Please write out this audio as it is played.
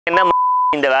என்ன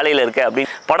இந்த வேலையில் இருக்க அப்படி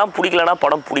படம் பிடிக்கலன்னா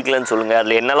படம் பிடிக்கலன்னு சொல்லுங்கள்.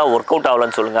 அதில் என்னெல்லாம் ஒர்க் அவுட்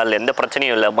ஆகலன்னு சொல்லுங்கள். அதில் எந்த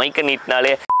பிரச்சனையும் இல்லை. மைக்கை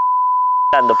நீட்டினாலே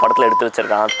அந்த படத்தில் எடுத்து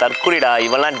வச்சிருக்கான். தற்குறிடா,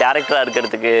 இவெல்லாம் டேரக்டராக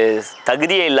இருக்கிறதுக்கு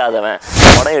தகுதியே இல்லாதவன்,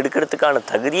 படம் எடுக்கிறதுக்கான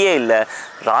தகுதியே இல்லை.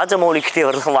 ராஜமௌலிக்கிட்டே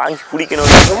வரலாம் வாங்கி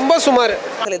குடிக்கணும். ரொம்ப சுமார்.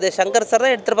 இது சங்கர் சார்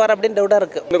தான் எடுத்துருப்பாரு அப்படின்னு டவுட்டாக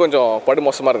இருக்குது. இன்னும் கொஞ்சம் படு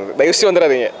மோசமாக இருந்தது. தயவுசி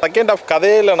வந்துடாதீங்க. செகண்ட் ஆஃப்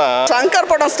கதையே இல்லைண்ணா.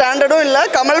 சங்கர் படம் ஸ்டாண்டர்டும் இல்லை,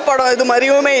 கமல் படம் இது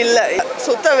மாதிரியுமே இல்லை.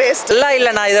 சுத்த வேஸ்ட். எல்லாம்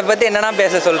இல்லைண்ணா. இதை பற்றி என்னென்னா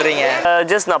பேச சொல்கிறீங்க?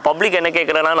 ஜஸ்ட் நான் பப்ளிக் என்ன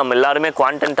கேட்குறேன்னா, நம்ம எல்லாருமே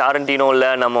குவாண்டன் டாரண்டினோ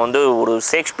இல்லை, நம்ம வந்து ஒரு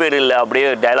ஷேக்ஸ்பியர் இல்லை, அப்படியே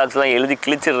டைலாக்ஸ்லாம் எழுதி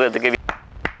கிழிச்சிடுறதுக்கு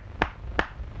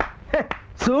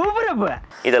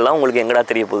இதெல்லாம் உங்களுக்கு எங்கடா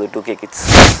தெரிய போகுது? 2K கிட்ஸ்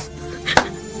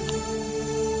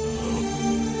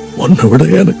ஒன்றை விட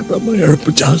எனக்கு தான்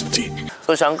இழப்பு ஜாஸ்தி.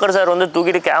 ஸோ சங்கர் சார் வந்து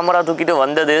தூக்கிட்டு கேமரா தூக்கிட்டு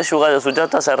வந்தது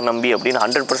சுஜாதா சார் நம்பி அப்படின்னு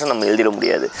 100% நம்ம எழுதிட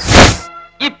முடியாது.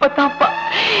 இப்பதான்ப்பா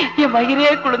என்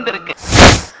வயிறே குளிர்ந்திருக்கு.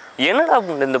 என்னடா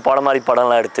இந்த படம் மாதிரி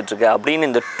படம்லாம் எடுத்துட்டு இருக்க அப்படின்னு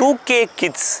இந்த 2K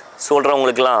கிட்ஸ்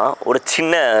சொல்கிறவங்களுக்கெல்லாம் ஒரு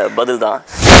சின்ன பதில் தான்.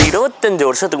 25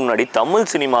 வருஷத்துக்கு முன்னாடி தமிழ்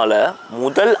சினிமாவில்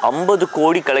முதல் 50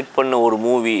 கோடி கலெக்ட் பண்ண ஒரு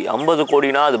மூவி, 50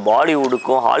 கோடினா அது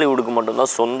பாலிவுட்டுக்கும் ஹாலிவுட்டுக்கும்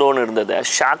மட்டும்தான் சொந்தம்னு இருந்ததை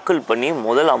ஷாக்கிள் பண்ணி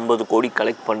முதல் 50 கோடி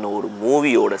கலெக்ட் பண்ண ஒரு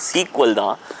மூவியோட சீக்வல்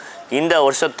தான் இந்த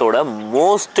வருஷத்தோட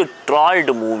மோஸ்ட்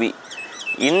ட்ரால்டு மூவி.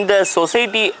 இந்த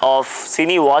சொசைட்டி ஆஃப்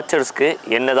சினி வாட்சர்ஸ்க்கு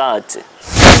என்ன தான் ஆச்சு?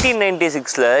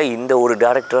 1996 இந்த ஒரு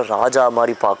டேரக்டர் ராஜா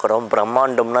மாதிரி பார்க்குறோம்,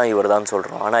 பிரம்மாண்டம்னா இவர் தான்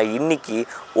சொல்கிறோம். ஆனால் இன்றைக்கி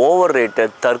ஓவர்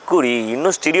ரேட்டட், தற்குறி,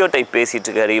 இன்னும் ஸ்டீரியோ டைப் பேசிகிட்டு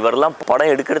இருக்காரு. இவரெல்லாம்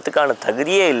படம் எடுக்கிறதுக்கான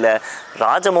தகுதியே இல்லை.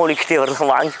 ராஜமௌலிக்கிட்டே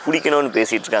இவரெல்லாம் வாங்கி குடிக்கணும்னு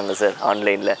பேசிகிட்டு இருக்காங்க சார்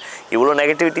ஆன்லைனில். இவ்வளோ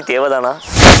நெகட்டிவிட்டி தேவைதானா?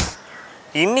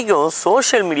 இன்றைக்கும்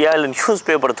சோஷியல் மீடியா இல்லை நியூஸ்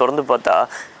பேப்பரை திறந்து பார்த்தா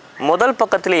முதல்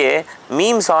பக்கத்துலேயே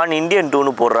மீம்ஸ் ஆன் இந்தியன்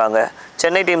 2ன்னு போடுறாங்க.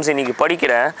 சென்னை டைம்ஸ் இன்றைக்கி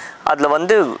படிக்கிறேன். அதில்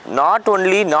வந்து நாட்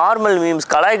ஒன்லி நார்மல் மீம்ஸ்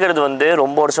கலாய்க்கிறது வந்து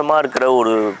ரொம்ப வருஷமாக இருக்கிற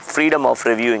ஒரு ஃப்ரீடம் ஆஃப்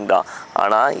ரிவ்யூயிங் தான்.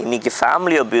 ஆனால் இன்றைக்கி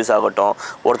ஃபேமிலி அப்யூஸ் ஆகட்டும்,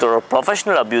 ஒருத்தரோட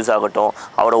ப்ரொஃபஷ்னல் அப்யூஸ் ஆகட்டும்,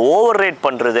 அவரை ஓவர் ரேட்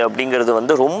பண்ணுறது அப்படிங்கிறது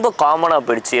வந்து ரொம்ப காமனாக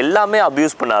போயிடுச்சு. எல்லாமே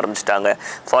அப்யூஸ் பண்ண ஆரம்பிச்சிட்டாங்க.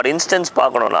 ஃபார் இன்ஸ்டன்ஸ்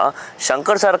பார்க்கணுன்னா,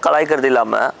 சங்கர் சார் கலாய்க்கிறது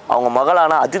இல்லாமல் அவங்க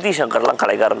மகளான அதிதி சங்கர்லாம்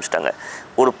கலாய்க்க ஆரம்பிச்சிட்டாங்க.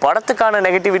 ஒரு படத்துக்கான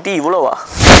நெகட்டிவிட்டி இவ்வளோவா?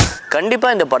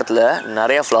 கண்டிப்பாக இந்த படத்தில்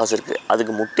நிறையா ஃப்ளாஸ் இருக்குது.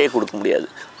 அதுக்கு முட்டே கொடுக்க முடியாது.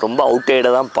 ரொம்ப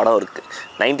அவுட்டேடாக தான் படம் இருக்குது.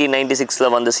 1996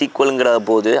 வந்த சீக்வலுங்கிற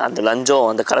போது அந்த லஞ்சம்,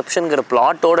 அந்த கரப்ஷனுங்கிற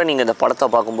பிளாட்டோடு நீங்கள் இந்த படத்தை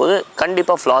பார்க்கும்போது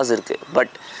கண்டிப்பாக ஃப்ளாஸ் இருக்குது.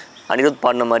 பட் அனிருத்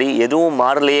பாடின மாதிரி எதுவும்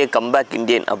மாறலையே, கம்பேக்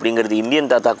இந்தியன் அப்படிங்கிறது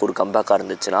இந்தியன் தாத்தாக்கு ஒரு கம்பேக்காக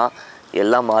இருந்துச்சுன்னா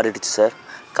எல்லாம் மாறிடுச்சு சார்.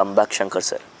 Comeback Shankar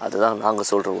sir. அதுதான் நாங்கள்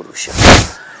சொல்கிற ஒரு விஷயம்.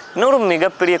 இன்னொரு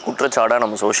மிகப்பெரிய குற்றச்சாடாக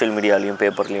நம்ம சோஷியல் மீடியாலையும்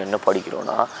பேப்பர்லையும் என்ன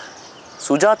படிக்கிறோன்னா,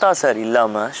 சுஜாதா சார்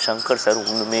இல்லாமல் சங்கர் சார்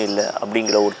ஒன்றுமே இல்லை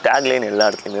அப்படிங்கிற ஒரு டேக்லைன் எல்லா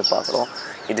இடத்துலையுமே பார்க்குறோம்.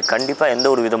 இது கண்டிப்பாக எந்த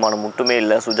ஒரு விதமான முட்டுமே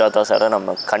இல்லை. சுஜாதா சாரை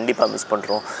நம்ம கண்டிப்பாக மிஸ்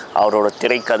பண்ணுறோம். அவரோட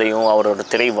திரைக்கதையும் அவரோட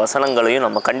திரை வசனங்களையும்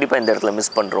நம்ம கண்டிப்பாக இந்த இடத்துல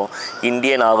மிஸ் பண்ணுறோம்.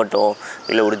 இந்தியன் ஆகட்டும்,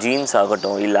 இல்லை ஒரு ஜீன்ஸ்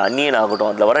ஆகட்டும், இல்லை அந்நியன் ஆகட்டும்,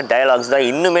 அதில் வர டைலாக்ஸ் தான்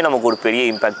இன்னுமே நமக்கு ஒரு பெரிய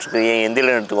இம்பேக்ட் இருக்குது. ஏன்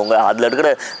எந்திரன் எடுத்துக்கோங்க, அதில்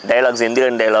இருக்கிற டைலாக்ஸ்,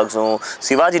 எந்திரன் டைலாக்ஸும்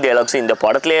சிவாஜி டைலாக்ஸும் இந்த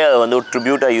படத்துலேயே வந்து ஒரு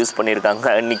ட்ரிபியூட்டாக யூஸ்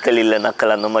பண்ணியிருக்காங்க. நிக்கல் இல்லை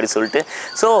நக்கல் அந்த மாதிரி சொல்லிட்டு.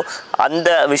 ஸோ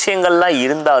அந்த விஷயங்கள்லாம்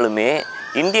இருந்தாலுமே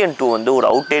இந்தியன் 2 வந்து ஒரு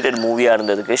அவுட்டேட்டட் மூவியாக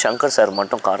இருந்ததுக்கு சங்கர் சார்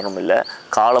மட்டும் காரணம் இல்லை,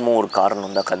 காலமும் ஒரு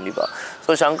காரணம் தான் கண்டிப்பாக.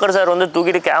 ஸோ சங்கர் சார் வந்து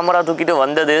தூக்கிட்டு கேமரா தூக்கிட்டு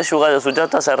வந்தது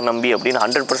சுஜாதா சார் நம்பி அப்படின்னு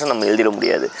 100% நம்ம எழுதிட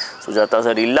முடியாது. சுஜாதா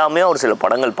சார் இல்லாமல் அவர் சில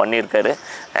படங்கள் பண்ணியிருக்காரு.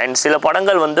 அண்ட் சில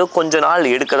படங்கள் வந்து கொஞ்ச நாள்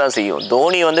எடுக்க தான் செய்யும்.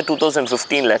 தோனி வந்து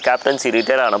 2015 கேப்டன்சி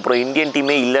ரிட்டையர் ஆன அப்புறம் இந்தியன்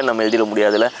டீமே இல்லைன்னு நம்ம எழுதிட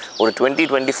முடியாதுல்ல. ஒரு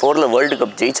 2024 வேர்ல்டு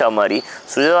கப் ஜெயிச்சா மாதிரி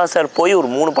சுஜாதா சார் போய்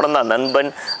ஒரு 3 படம் தான்,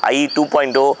 நண்பன், ஐ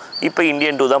 2.0, இப்போ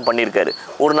இந்தியன் 2 தான் பண்ணியிருக்காரு.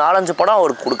 ஒரு 4-5 படம்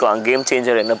அவருக்கு கொடுக்கலாம். கேம்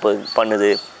சேஞ்சர் என்ன பண்ணுது,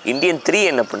 இந்தியன் 3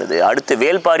 என்ன பண்ணுது, அடுத்து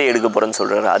வேல்பாரி எடுக்க போகிறேன்னு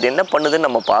சொல்கிறாரு. அது என்ன பண்ணுதுன்னு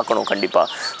நம்ம பார்க்கணும் கண்டிப்பாக.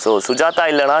 ஸோ சுஜாதா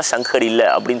இல்லைனா சங்கர் இல்லை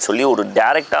அப்படின்னு சொல்லி ஒரு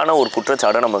டைரெக்டான ஒரு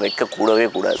குற்றச்சாட்டை நம்ம வைக்கக்கூடவே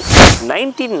கூடாது.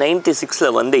 1996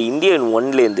 வந்த இந்தியன்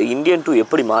 1லேருந்து இந்தியன் 2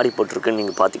 எப்படி மாறிப்பட்டிருக்குன்னு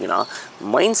நீங்கள் பார்த்தீங்கன்னா,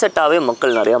 மைண்ட் செட்டாகவே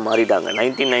மக்கள் நிறையா மாறிட்டாங்க.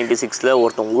 1996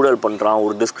 ஒருத்தன் ஊழல் பண்ணுறான்,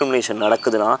 ஒரு டிஸ்கிரிமினேஷன்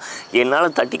நடக்குதுன்னா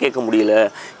என்னால் தட்டி கேட்க முடியல,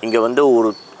 இங்கே வந்து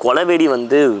ஒரு கொலவெடி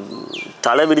வந்து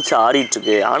தலை விரித்து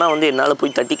ஆடிட்டுருக்கு, ஆனால் வந்து என்னால்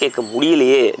போய் தட்டி கேட்க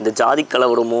முடியலையே, இந்த ஜாதி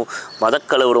கலவரமும்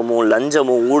மதக்கலவரமும்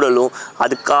லஞ்சமும் ஊழலும்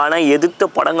அதுக்கான எதிர்த்த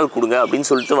படங்கள் கொடுங்க அப்படின்னு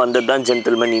சொல்லிட்டு வந்தது தான்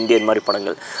ஜென்டில்மேன், இந்தியன் மாதிரி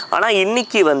படங்கள். ஆனால்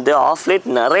இன்றைக்கி வந்து ஆஃப்லேட்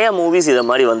நிறையா மூவிஸ் இதை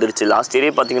மாதிரி வந்துருச்சு. லாஸ்ட்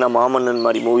இயரே பார்த்தீங்கன்னா மாமன்னன்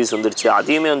மாதிரி மூவிஸ் வந்துருச்சு.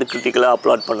 அதையுமே வந்து கிரிட்டிக்கலாக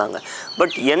அப்லோட் பண்ணாங்க.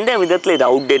 பட் எந்த விதத்தில் இது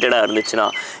அவுட்டேட்டடாக இருந்துச்சுன்னா,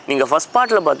 நீங்கள் ஃபஸ்ட்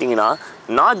பார்ட்டில் பார்த்தீங்கன்னா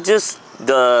not just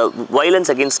the violence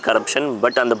against corruption,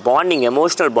 but அந்த பாண்டிங்,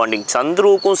 எமோஷனல் பாண்டிங்,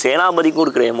 சந்துருவுக்கும் சேனாபதிக்கும்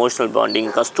இருக்கிற எமோஷனல் பாண்டிங்,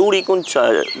 கஸ்தூரிக்கும்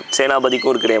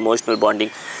சேனாபதிக்கும் இருக்கிற எமோஷனல்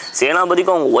பாண்டிங்,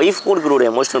 சேனாபதிக்கும் அவங்க ஒய்ஃப்க்கும் இருக்கிற ஒரு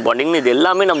எமோஷனல் பாண்டிங்னு இது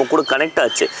எல்லாமே நம்ம கூட கனெக்ட்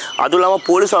ஆச்சு. அதுவும் இல்லாமல்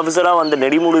போலீஸ் ஆஃபீஸராக வந்த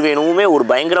நெடுமுடி வேணுமே ஒரு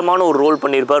பயங்கரமான ஒரு ரோல்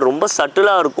பண்ணியிருப்பார், ரொம்ப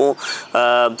சட்டிலாக இருக்கும்.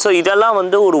 ஸோ இதெல்லாம்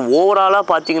வந்து ஒரு ஓவராலாக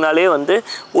பார்த்தீங்கனாலே வந்து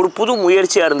ஒரு புது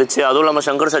முயற்சியாக இருந்துச்சு. அதுவும் இல்லாமல்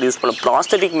சங்கர் சார் யூஸ் பண்ண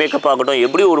ப்ராஸ்தட்டிக் மேக்கப் ஆகட்டும்,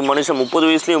 எப்படி ஒரு மனுஷன் 30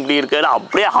 வயசுலையும் இப்படி இருக்காரு,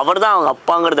 அப்படியே அவர் தான் அவங்க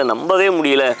அப்பாங்கிறத நம்பவே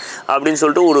முடியல அப்படின்னு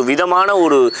சொல்லிட்டு ஒரு விதமான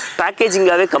ஒரு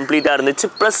பேக்கேஜிங்காகவே கம்ப்ளீட்டாக இருந்துச்சு.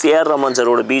 ப்ளஸ் ஏஆர் ரஹ்மான்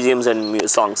சாரோட பிஜிஎம்ஸ் அண்ட்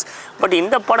சாங்ஸ். பட்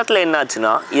இந்த படத்தில்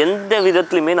என்னாச்சுன்னா எந்த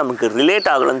விதத்துலையுமே நமக்கு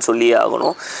ரிலேட் ஆகலைன்னு சொல்லியே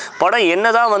ஆகணும். படம்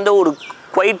என்னதான் வந்து ஒரு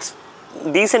குவைட்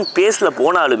டீசென்ட் பேஸில்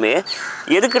போனாலுமே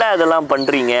எதுக்குடா இதெல்லாம்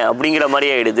பண்ணுறீங்க அப்படிங்கிற மாதிரி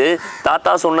ஆகிடுது.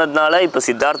 தாத்தா சொன்னதுனால இப்போ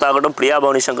சித்தார்த் ஆகட்டும், பிரியா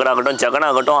பவானி சங்கர் ஆகட்டும், ஜெகன்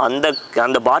ஆகட்டும்,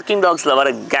 அந்த பார்க்கிங் டாக்ஸில் வர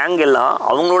கேங் எல்லாம்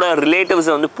அவங்களோட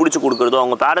ரிலேட்டிவ்ஸை வந்து பிடிச்சி கொடுக்குறதோ,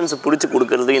 அவங்க பேரண்ட்ஸை பிடிச்சி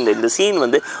கொடுக்குறது, இந்த சீன்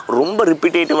வந்து ரொம்ப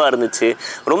ரிப்பீட்டேட்டிவாக இருந்துச்சு,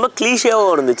 ரொம்ப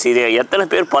கிளீஷியாகவும் இருந்துச்சு. இதை எத்தனை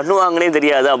பேர் பண்ணுவாங்கன்னே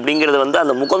தெரியாது அப்படிங்கிறது வந்து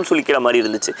அந்த முகம் சுளிக்கிற மாதிரி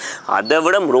இருந்துச்சு. அதை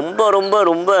விட ரொம்ப ரொம்ப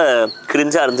ரொம்ப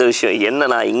கிரிஞ்சாக இருந்த விஷயம்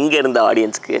என்னன்னா, இங்கே இருந்த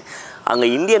ஆடியன்ஸ்க்கு அங்கே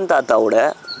இந்தியன் தாத்தாவோட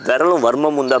விரலும்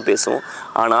வர்மமும் தான் பேசும்.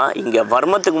 ஆனால் இங்கே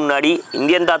வர்மத்துக்கு முன்னாடி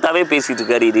இந்தியன் தாத்தாவே பேசிகிட்டு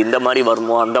இருக்காரு, இது இந்த மாதிரி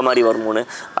வருமோ அந்த மாதிரி வருமோன்னு.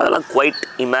 அதெல்லாம் குவைட்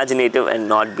இமேஜினேட்டிவ் அண்ட்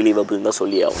நாட் பிலீவபிள்னு தான்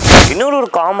சொல்லி ஆகும். இன்னொரு ஒரு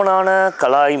காமனான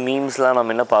கலாய் மீம்ஸ்லாம்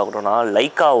நம்ம என்ன பார்க்குறோன்னா,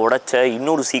 லைக்கா உடைச்ச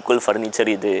இன்னொரு சீக்வல்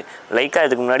ஃபர்னிச்சர் இது. லைக்கா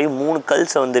இதுக்கு முன்னாடி 3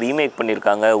 கல்ஸை வந்து ரீமேக்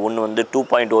பண்ணியிருக்காங்க. ஒன்று வந்து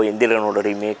 2.0 எந்திரனோட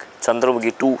remake,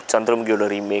 Chandramukhi 2 சந்திரமுகியோட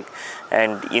remake,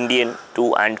 and Indian 2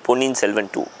 and Ponniyin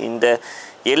Selvan 2. இந்த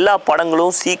எல்லா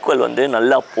படங்களும் சீக்வல் வந்து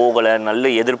நல்லா போகலை, நல்ல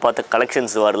எதிர்பார்த்த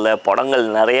கலெக்ஷன்ஸ் வரல, படங்கள்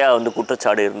நிறையா வந்து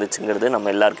குற்றச்சாட்டு இருந்துச்சுங்கிறது நம்ம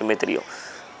எல்லாருக்குமே தெரியும்.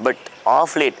 பட்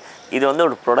ஆஃப் லேட் இது வந்து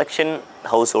ஒரு ப்ரொடக்ஷன்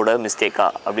ஹவுஸோட மிஸ்டேக்கா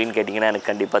அப்படின்னு கேட்டிங்கன்னா எனக்கு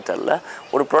கண்டிப்பாக தெரில.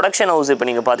 ஒரு ப்ரொடக்ஷன் ஹவுஸ் இப்போ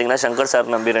நீங்கள் பார்த்தீங்கன்னா சங்கர்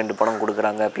சார் நம்பி 2 படம்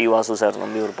கொடுக்குறாங்க, பி வாசு சார்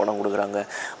நம்பி ஒரு படம் கொடுக்குறாங்க,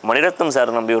 மணிரத்னம்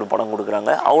சார் நம்பி ஒரு படம்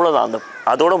கொடுக்குறாங்க, அவ்வளோதான்.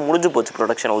 அதோட முடிஞ்சு போச்சு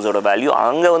ப்ரொடக்ஷன் ஹவுஸோட வேல்யூ.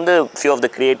 அங்கே வந்து few of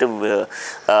the creative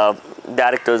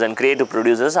directors and creative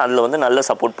producers அதில் வந்து நல்லா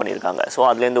சப்போர்ட் பண்ணியிருக்காங்க. ஸோ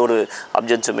அதுலேருந்து ஒரு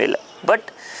அப்ஜெக்ஷனுமே இல்லை. பட்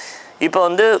இப்போ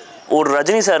வந்து ஒரு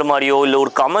ரஜினி சார் மாதிரியோ, இல்லை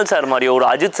ஒரு கமல் சார் மாதிரியோ, ஒரு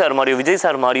அஜித் சார் மாதிரியோ, விஜய்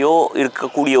சார் மாதிரியோ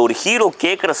இருக்கக்கூடிய ஒரு ஹீரோ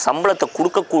கேட்குற சம்பளத்தை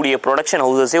கொடுக்கக்கூடிய ப்ரொடக்ஷன்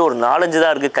ஹவுசஸே ஒரு 4-5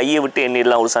 தான் இருக்குது. கையை விட்டு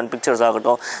எண்ணிடலாம். ஒரு சன் பிக்சர்ஸ்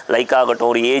ஆகட்டும், லைக் ஆகட்டும்,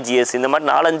 ஒரு ஏஜிஎஸ், இந்த மாதிரி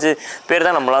 4-5 பேர்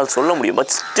தான் நம்மளால் சொல்ல முடியும்.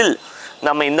 பட் ஸ்டில்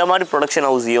நம்ம இந்த மாதிரி ப்ரொடக்ஷன்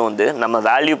ஹவுஸையும் வந்து நம்ம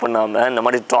வேல்யூ பண்ணாமல் இந்த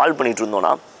மாதிரி ட்ரால் பண்ணிகிட்டு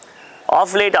இருந்தோன்னா,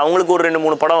 ஆஃப் லேட் அவங்களுக்கு ஒரு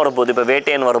 2-3 படம் வரப்போகுது. இப்போ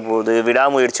வேட்டையன் வரப்போகுது,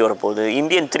 விடாமுயற்சி வரப்போகுது,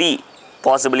 இந்தியன் 3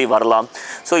 பாசிபிளி வரலாம்.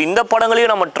 ஸோ இந்த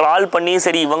படங்களையும் நம்ம ட்ரால் பண்ணி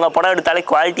சரி இவங்க படம் எடுத்தாலே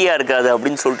குவாலிட்டியாக இருக்காது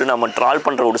அப்படின்னு சொல்லிட்டு நம்ம ட்ரால்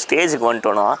பண்ணுற ஒரு ஸ்டேஜுக்கு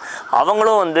வந்துட்டோன்னா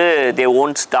அவங்களும் வந்து they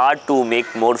won't start to make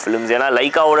more films. ஏன்னா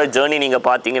லைக்காவோட ஜேர்னி நீங்கள்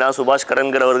பார்த்தீங்கன்னா சுபாஷ்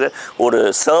கரன்கிறவருக்கு ஒரு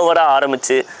சர்வராக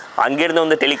ஆரம்பித்து அங்கேருந்து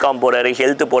வந்து டெலிகாம் போகிறாரு,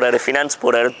 ஹெல்த் போகிறாரு, ஃபினான்ஸ்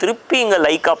போகிறாரு, திருப்பி இங்கே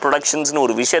லைக்கா ப்ரொடக்ஷன்ஸ்னு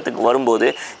ஒரு விஷயத்துக்கு வரும்போது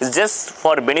it's just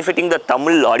for benefiting the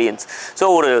Tamil audience. So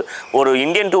ஒரு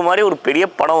இந்தியன் 2 மாதிரி ஒரு பெரிய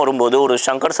படம் வரும்போது, ஒரு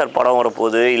சங்கர் சார் படம்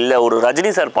வரப்போகுது, இல்லை ஒரு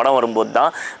ரஜினி சார் படம் வரும்போது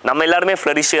தான் நம்ம எல்லாருமே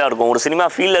ஃப்ளரிஷாக இருக்கும். ஒரு சினிமா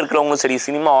ஃபீல்டில் இருக்கிறவங்களும் சரி,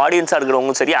 சினிமா ஆடியன்ஸாக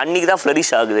இருக்கிறவங்களும் சரி, அன்றைக்கி தான்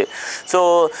ஃப்ளரிஷ் ஆகுது. ஸோ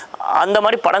அந்த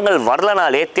மாதிரி படங்கள்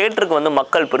வரலனாலே தேட்டருக்கு வந்து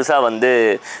மக்கள் பெருசாக வந்து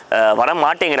வர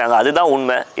மாட்டேங்கிறாங்க. அதுதான்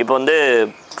உண்மை. இப்போ வந்து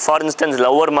ஃபார் இன்ஸ்டன்ஸ்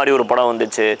லவ்வர் மாதிரி ஒரு படம்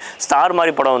வந்துச்சு, ஸ்டார்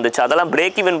மாதிரி படம் வந்துச்சு, அதெல்லாம்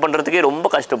பிரேக் ஈவன் பண்ணுறதுக்கே ரொம்ப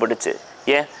கஷ்டப்பட்டுச்சு.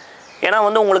 ஏன்னா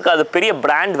வந்து உங்களுக்கு அது பெரிய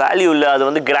பிராண்ட் வேல்யூ இல்லை, அது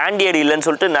வந்து கிராண்டியர் இல்லைன்னு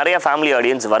சொல்லிட்டு நிறைய ஃபேமிலி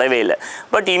ஆடியன்ஸ் வரவே இல்லை.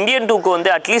 பட் இந்தியன் 2க்கு வந்து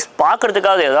அட்லீஸ்ட்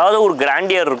பார்க்குறதுக்காக ஏதாவது ஒரு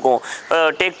கிராண்டியர் இருக்கும்.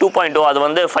 டேக் 2.0 அது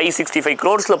வந்து 565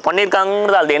 crores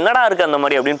பண்ணியிருக்காங்கிறது அது என்னடா இருக்குது அந்த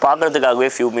மாதிரி அப்படின்னு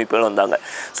பார்க்குறதுக்காகவே ஃபியூ பீப்புள் வந்தாங்க.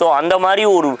 ஸோ அந்த மாதிரி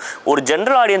ஒரு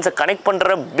ஜென்ரல் ஆடியன்ஸை கனெக்ட்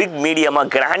பண்ணுற பிக்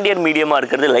மீடியமாக, கிராண்டியர் மீடியமாக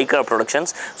இருக்கிறது லைக்கா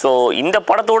ப்ரொடக்ஷன்ஸ். ஸோ இந்த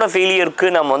படத்தோட ஃபெயிலியருக்கு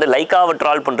நம்ம வந்து லைக்காவை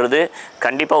ட்ரால் பண்ணுறது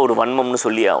கண்டிப்பாக ஒரு வன்மம்னு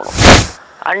சொல்லி ஆகணும்.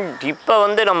 அண்ட் இப்போ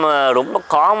வந்து நம்ம ரொம்ப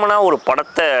காமனாக ஒரு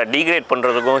படத்தை டீக்ரேட்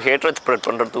பண்ணுறதுக்கும் ஹேட்ரட் ஸ்ப்ரெட்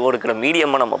பண்ணுறதுக்கும் இருக்கிற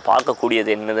மீடியமாக நம்ம பார்க்கக்கூடியது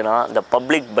என்னதுன்னா இந்த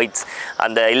பப்ளிக் பைட்ஸ்,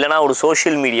 அந்த இல்லைனா ஒரு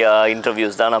சோஷியல் மீடியா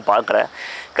இன்டர்வியூஸ் தான் நான் பார்க்குறேன்.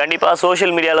 கண்டிப்பாக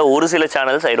சோஷியல் மீடியாவில் ஒரு சில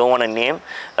channels, I don't want name,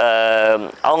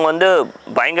 அவங்க வந்து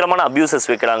பயங்கரமான அப்யூசஸ்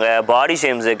வைக்கிறாங்க, பாடி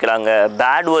ஷேம்ஸ் வைக்கிறாங்க,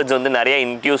 பேட் வேர்ட்ஸ் வந்து நிறையா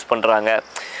இன்ட்யூஸ் பண்ணுறாங்க.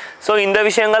 ஸோ இந்த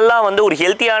விஷயங்கள்லாம் வந்து ஒரு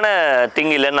ஹெல்த்தியான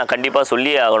திங் இல்லைன்னு நான் கண்டிப்பாக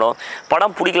சொல்லியே ஆகணும்.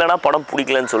 படம் பிடிக்கலன்னா படம்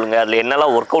பிடிக்கலன்னு சொல்லுங்கள், அதில்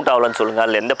என்னெல்லாம் ஒர்க் அவுட் ஆகலன்னு சொல்லுங்கள்,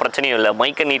 அதில் எந்த பிரச்சனையும் இல்லை.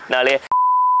 மைக்கை நீட்டினாலே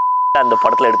அந்த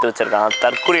படத்தில் எடுத்து வச்சுருக்கான்,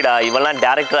 தற்குறிடா, இவெல்லாம்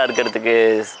டேரக்டராக இருக்கிறதுக்கு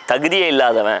தகுதியே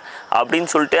இல்லாதவன்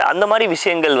அப்படின்னு சொல்லிட்டு அந்த மாதிரி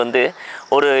விஷயங்கள் வந்து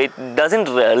ஒரு it doesn't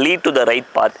lead to the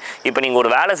right பாத். இப்போ நீங்கள்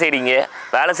ஒரு வேலை செய்கிறீங்க,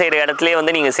 வேலை செய்கிற இடத்துலேயே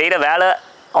வந்து நீங்கள் செய்கிற வேலை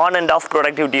ஆன் அண்ட் ஆஃப்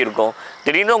ப்ரொடக்டிவிட்டி இருக்கும்.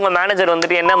 திடீர்னு உங்கள் மேனேஜர்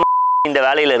வந்துட்டு என்ன இந்த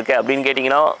வேலையில் இருக்க அப்படின்னு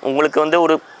கேட்டிங்கன்னா உங்களுக்கு வந்து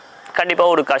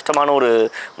கண்டிப்பாக ஒரு கஷ்டமான ஒரு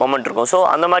மொமெண்ட் இருக்கும். ஸோ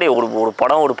அந்த மாதிரி ஒரு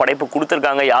படம், ஒரு படைப்பு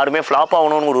கொடுத்துருக்காங்க, யாருமே ஃப்ளாப்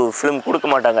ஆகணும்னு ஒரு ஃபிலிம் கொடுக்க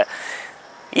மாட்டாங்க.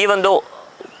 ஈவன் தோ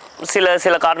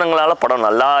சில காரணங்களால் படம்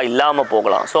நல்லா இல்லாமல்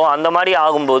போகலாம். ஸோ அந்த மாதிரி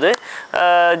ஆகும்போது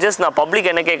ஜஸ்ட் நான்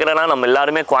பப்ளிக் என்ன கேட்குறேன்னா, நம்ம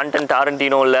எல்லாருமே குவாண்டன்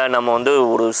டாரண்டினோ இல்லை, நம்ம வந்து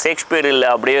ஒரு ஷேக்ஸ்பியர் இல்லை,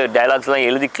 அப்படியே டைலாக்ஸ்லாம்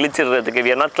எழுதி கிழிச்சிடுறதுக்கு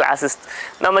வி ஆர் நாட் கிளாஸிஸ்ட்.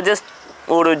 நம்ம ஜஸ்ட்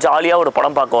ஒரு ஜாலியாக ஒரு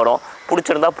படம் பார்க்க வரோம்.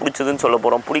 பிடிச்சிருந்தா பிடிச்சதுன்னு சொல்ல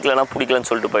போகிறோம், பிடிக்கலன்னா பிடிக்கலன்னு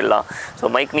சொல்லிட்டு போயிடலாம். ஸோ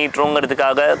மைக்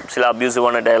நீட்டுறோங்கிறதுக்காக சில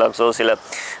அப்யூசிவான டைலாக்ஸோ சில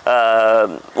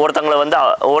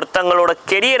ஒருத்தங்களோட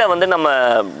கெரியரை வந்து நம்ம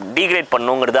டீக்ரேட்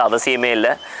பண்ணணுங்கிறது அவசியமே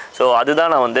இல்லை. ஸோ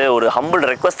அதுதான் நான் வந்து ஒரு ஹம்பிள்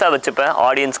ரெக்வஸ்ட்டாக வச்சுப்பேன்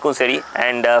ஆடியன்ஸ்க்கும் சரி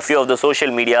and few of the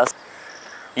social medias.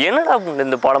 என்னடா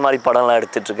இந்த படம் மாதிரி படம்லாம்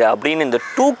எடுத்துகிட்ருக்க அப்படின்னு இந்த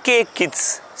 2K கிட்ஸ்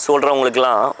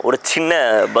சொல்கிறவங்களுக்கெல்லாம் ஒரு சின்ன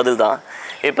பதில் தான்.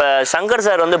 இப்போ சங்கர்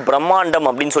சார் வந்து பிரம்மாண்டம்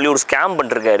அப்படின்னு சொல்லி ஒரு ஸ்கேம்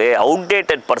பண்ணிருக்காரு.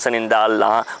 அவுடேட்டட் பர்சன் இந்த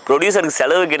ஆள்லாம். ப்ரொடியூசருக்கு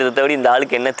செலவு கேட்டதை தவிர இந்த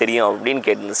ஆளுக்கு என்ன தெரியும் அப்படின்னு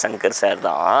கேட்டது சங்கர் சார்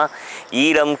தான்.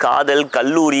 ஈரம், காதல்,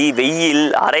 கல்லூரி, வெயில்,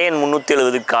 அரையன்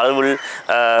 370 கடவுள்,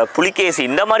 புலிகேசி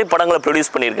இந்த மாதிரி படங்களை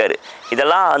ப்ரொடியூஸ் பண்ணியிருக்காரு.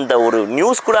 இதெல்லாம் அந்த ஒரு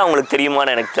நியூஸ் கூட அவங்களுக்கு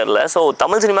தெரியுமான்னு எனக்கு தெரில. ஸோ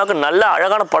தமிழ் சினிமாவுக்கு நல்ல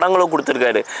அழகான படங்களும்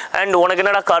கொடுத்துருக்காரு. அண்ட் உனக்கு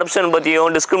என்னடா கரப்ஷன்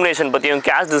பற்றியும் டிஸ்கிரிமினேஷன் பற்றியும்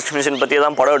கேஸ்ட் டிஸ்கிரிமினேஷன் பற்றியும்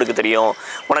தான் படம் எடுக்க தெரியும்,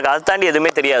 உனக்கு அதை தாண்டி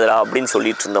எதுவுமே தெரியாதுடா அப்படின்னு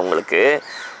சொல்லிட்டு இருந்தவங்களுக்கு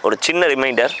ஒரு சின்ன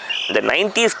ரிமைண்டர். இந்த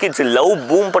 90s கிட்ஸ் லவ்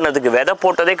பூம் பண்ணதுக்கு விதை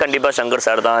போட்டதே கண்டிப்பாக சங்கர்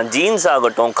சார் தான். ஜீன்ஸ்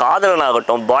ஆகட்டும், காதலன்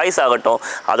ஆகட்டும், பாய்ஸ் ஆகட்டும்,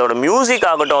 அதோட மியூசிக்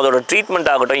ஆகட்டும், அதோட ட்ரீட்மெண்ட்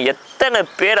ஆகட்டும், எத்தனை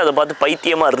பேர் அதை பார்த்து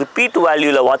பைத்தியமாக ரிப்பீட்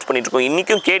வேல்யூவில் வாட்ச் பண்ணிட்டுருக்கோம்.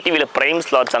 இன்றைக்கும் கேடிவியில் ப்ரைம்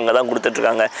ஸ்லாட்ஸ் அங்கே தான்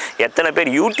கொடுத்துட்ருக்காங்க. எத்தனை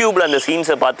பேர் யூடியூப்பில் அந்த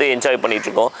சீன்ஸை பார்த்து என்ஜாய்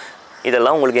பண்ணிகிட்ருக்கோம்.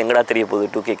 இதெல்லாம் உங்களுக்கு எங்கடா தெரிய போகுது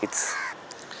 2K கிட்ஸ்.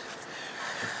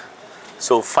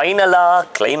 ஸோ ஃபைனலாக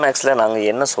கிளைமேக்ஸில் நாங்கள்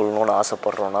என்ன சொல்லணும்னு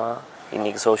ஆசைப்பட்றோன்னா,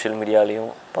 இன்றைக்கி சோஷியல் மீடியாலேயும்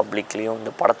பப்ளிக்லேயும்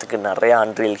இந்த படத்துக்கு நிறையா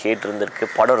அன்ரியல் ஹேட் இருந்திருக்கு.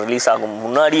 படம் ரிலீஸ் ஆகும்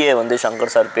முன்னாடியே வந்து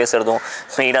சங்கர் சார் பேசுகிறதும்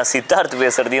மெயினாக சித்தார்த்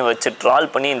பேசுகிறதையும் வச்சு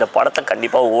ட்ரால் பண்ணி இந்த படத்தை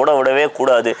கண்டிப்பாக ஓட விடவே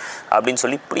கூடாது அப்படின்னு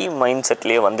சொல்லி ப்ரீ மைண்ட்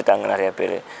செட்லேயே வந்துட்டாங்க நிறையா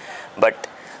பேர். பட்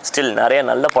ஸ்டில் நிறைய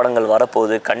நல்ல படங்கள்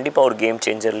வரப்போகுது. கண்டிப்பாக ஒரு கேம்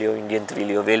சேஞ்சர்லேயோ இந்தியன்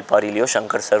 3லேயோ வேல்பாரிலேயோ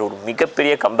சங்கர் சார் ஒரு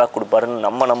மிகப்பெரிய கம்பேக் கொடுப்பாருன்னு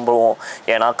நம்ம நம்புவோம்.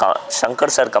 ஏன்னா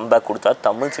சங்கர் சார் கம்பேக் கொடுத்தா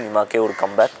தமிழ் சினிமாக்கே ஒரு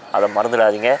கம்பேக், அதை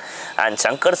மறந்துடாதீங்க. அண்ட்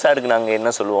சங்கர் சாருக்கு நாங்கள்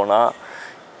என்ன சொல்லுவோன்னா,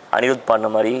 அனிருத்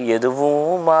பாடின மாதிரி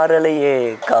எதுவும் மாறலையே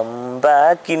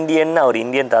கம்பேக் இந்தியன் அவர்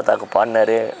இந்தியன் தாத்தாக்கு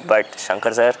பாடினார். பட்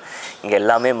சங்கர் சார் இங்கே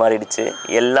எல்லாமே மாறிடுச்சு,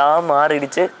 எல்லாம்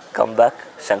மாறிடுச்சு, கம்பேக்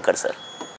சங்கர் சார்.